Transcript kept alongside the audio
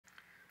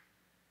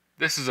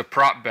This is a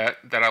prop bet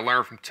that I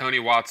learned from Tony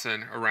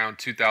Watson around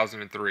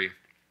 2003.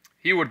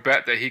 He would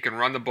bet that he can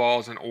run the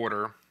balls in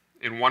order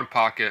in one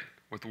pocket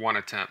with one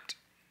attempt.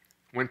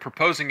 When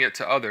proposing it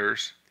to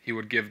others, he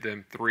would give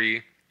them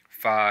 3,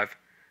 5,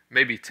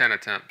 maybe 10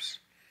 attempts.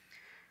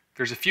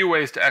 There's a few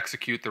ways to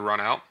execute the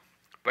run out,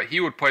 but he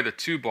would play the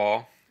 2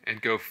 ball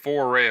and go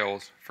 4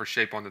 rails for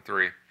shape on the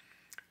 3.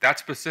 That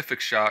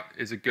specific shot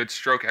is a good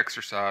stroke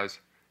exercise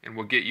and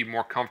will get you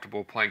more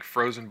comfortable playing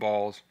frozen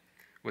balls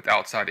with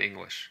outside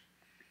English.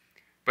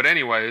 But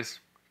anyways,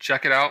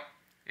 check it out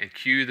and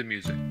cue the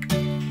music.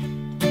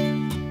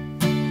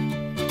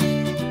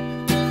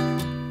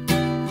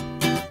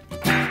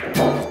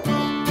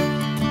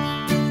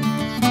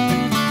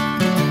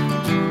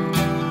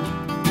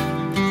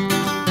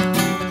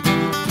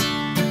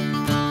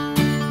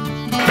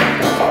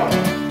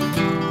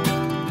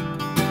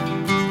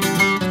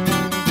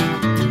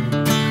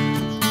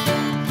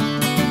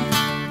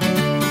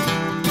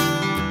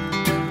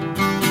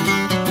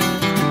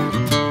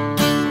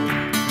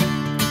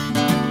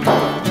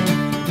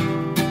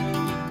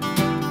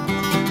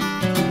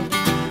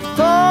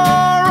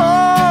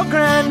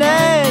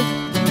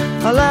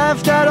 I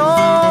laughed at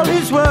all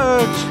his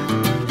words.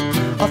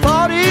 I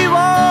thought he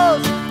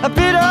was a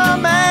bitter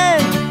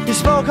man. He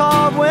spoke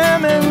of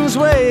women's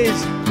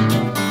ways.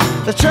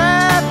 The